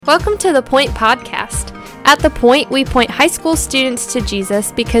Welcome to The Point Podcast. At The Point, we point high school students to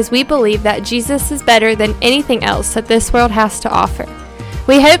Jesus because we believe that Jesus is better than anything else that this world has to offer.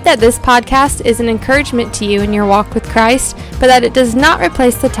 We hope that this podcast is an encouragement to you in your walk with Christ, but that it does not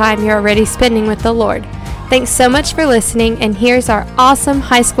replace the time you're already spending with the Lord. Thanks so much for listening, and here's our awesome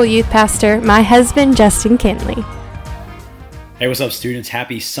high school youth pastor, my husband, Justin Kinley. Hey, what's up, students?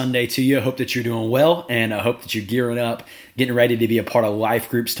 Happy Sunday to you. I hope that you're doing well, and I hope that you're gearing up, getting ready to be a part of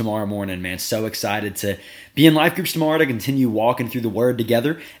life groups tomorrow morning, man. So excited to be in life groups tomorrow to continue walking through the Word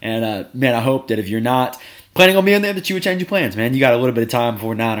together. And, man, I hope that if you're not planning on being there, that you would change your plans, man. You got a little bit of time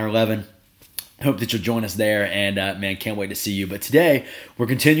before 9 or 11. Hope that you'll join us there, and man, can't wait to see you. But today, we're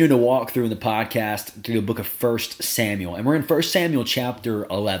continuing to walk through in the podcast through the book of 1 Samuel, and we're in 1 Samuel chapter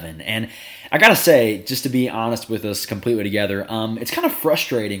 11. And I gotta say, just to be honest with us completely together, it's kind of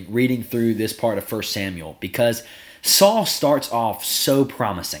frustrating reading through this part of 1 Samuel because Saul starts off so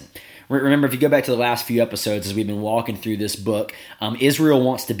promising. Remember, if you go back to the last few episodes as we've been walking through this book, Israel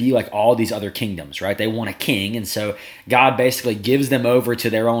wants to be like all these other kingdoms, right? They want a king, and so God basically gives them over to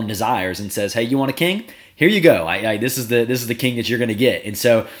their own desires and says, hey, you want a king? Here you go. This is the king that you're going to get. And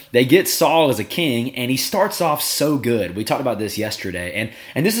so they get Saul as a king, and he starts off so good. We talked about this yesterday,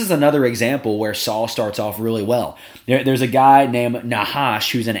 and this is another example where Saul starts off really well. There's a guy named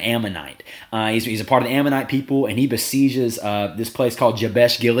Nahash who's an Ammonite. He's a part of the Ammonite people, and he besieges this place called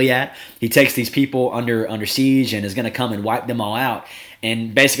Jabesh Gilead. He takes these people under siege and is going to come and wipe them all out.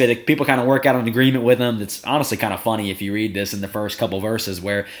 And basically, the people kind of work out an agreement with him. That's honestly kind of funny if you read this in the first couple verses,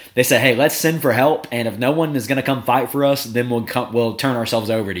 where they say, "Hey, let's send for help, and if no one is going to come fight for us, then we'll turn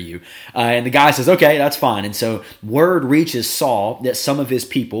ourselves over to you." And the guy says, "Okay, that's fine." And so word reaches Saul that some of his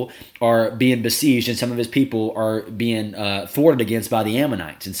people are being besieged, and some of his people are being thwarted against by the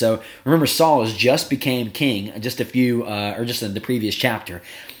Ammonites. And so remember, Saul has just became king, just in the previous chapter.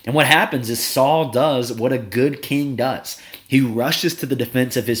 And what happens is Saul does what a good king does. He rushes to the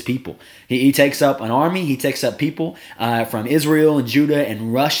defense of his people. He takes up an army, he takes up people from Israel and Judah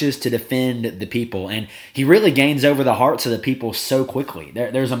and rushes to defend the people. And he really gains over the hearts of the people so quickly.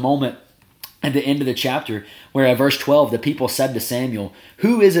 There's a moment at the end of the chapter where at verse 12, the people said to Samuel,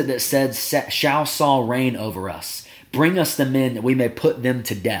 "Who is it that said, 'Shall Saul reign over us? Bring us the men that we may put them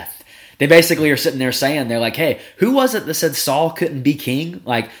to death.'" They basically are sitting there saying, they're like, hey, who was it that said Saul couldn't be king?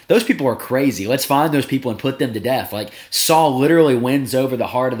 Like, those people are crazy. Let's find those people and put them to death. Like, Saul literally wins over the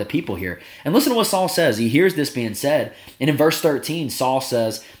heart of the people here. And listen to what Saul says. He hears this being said. And in verse 13, Saul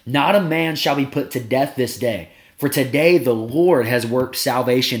says, "Not a man shall be put to death this day, for today the Lord has worked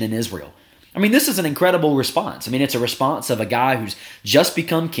salvation in Israel." I mean, this is an incredible response. I mean, it's a response of a guy who's just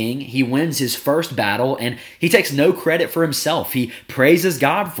become king. He wins his first battle, and he takes no credit for himself. He praises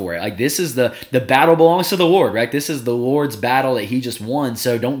God for it. Like, this is the battle belongs to the Lord, right? This is the Lord's battle that he just won,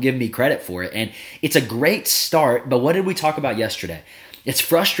 so don't give me credit for it. And it's a great start, but what did we talk about yesterday? It's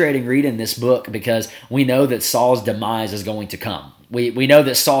frustrating reading this book because we know that Saul's demise is going to come. We know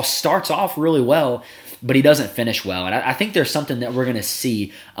that Saul starts off really well, but he doesn't finish well. And I think there's something that we're going to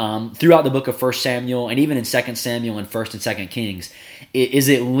see throughout the book of 1 Samuel and even in 2 Samuel and 1 and 2 Kings, is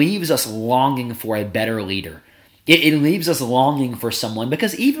it leaves us longing for a better leader. It leaves us longing for someone,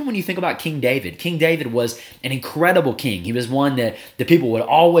 because even when you think about King David was an incredible king. He was one that the people would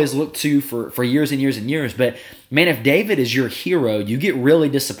always look to for years and years and years. But man, if David is your hero, you get really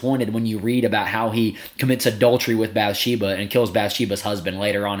disappointed when you read about how he commits adultery with Bathsheba and kills Bathsheba's husband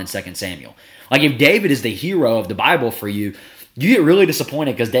later on in 2 Samuel. Like, if David is the hero of the Bible for you, you get really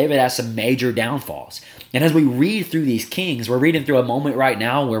disappointed because David has some major downfalls. And as we read through these kings, we're reading through a moment right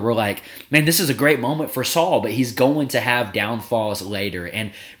now where we're like, man, this is a great moment for Saul, but he's going to have downfalls later.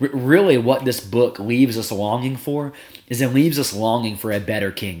 And really what this book leaves us longing for is it leaves us longing for a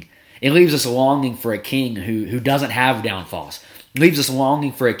better king. It leaves us longing for a king who doesn't have downfalls. It leaves us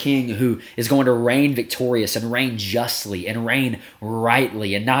longing for a king who is going to reign victorious and reign justly and reign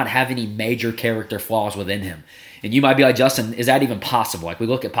rightly and not have any major character flaws within him. And you might be like, Justin, is that even possible? Like, we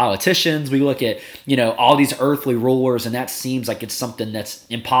look at politicians, we look at, all these earthly rulers, and that seems like it's something that's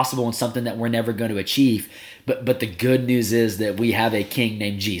impossible and something that we're never going to achieve. But the good news is that we have a king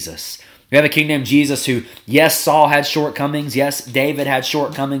named Jesus. We have a king named Jesus who, yes, Saul had shortcomings. Yes, David had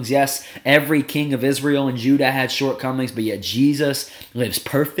shortcomings. Yes, every king of Israel and Judah had shortcomings, but yet Jesus lives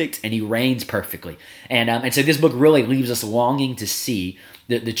perfect and he reigns perfectly. And so this book really leaves us longing to see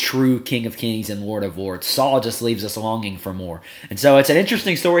the true King of Kings and Lord of Lords. Saul just leaves us longing for more. And so it's an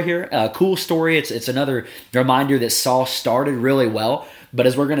interesting story here, a cool story. It's another reminder that Saul started really well, but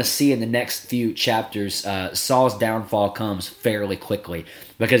as we're going to see in the next few chapters, Saul's downfall comes fairly quickly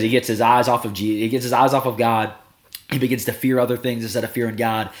because he gets his eyes off of Jesus, he gets his eyes off of God. He begins to fear other things instead of fearing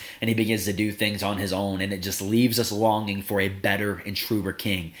God, and he begins to do things on his own, and it just leaves us longing for a better and truer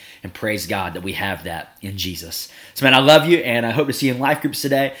king. And praise God that we have that in Jesus. So, man, I love you, and I hope to see you in life groups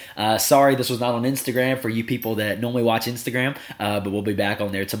today. Sorry this was not on Instagram for you people that normally watch Instagram, but we'll be back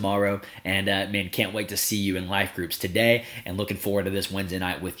on there tomorrow. And, man, can't wait to see you in life groups today, and looking forward to this Wednesday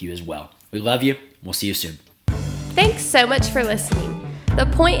night with you as well. We love you. We'll see you soon. Thanks so much for listening. The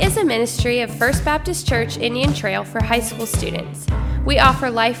Point is a ministry of First Baptist Church Indian Trail for high school students. We offer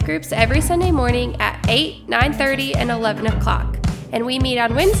life groups every Sunday morning at 8, 9:30, and 11 o'clock, and we meet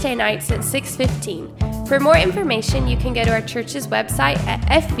on Wednesday nights at 6:15. For more information, you can go to our church's website at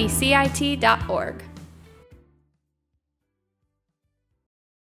fbcit.org.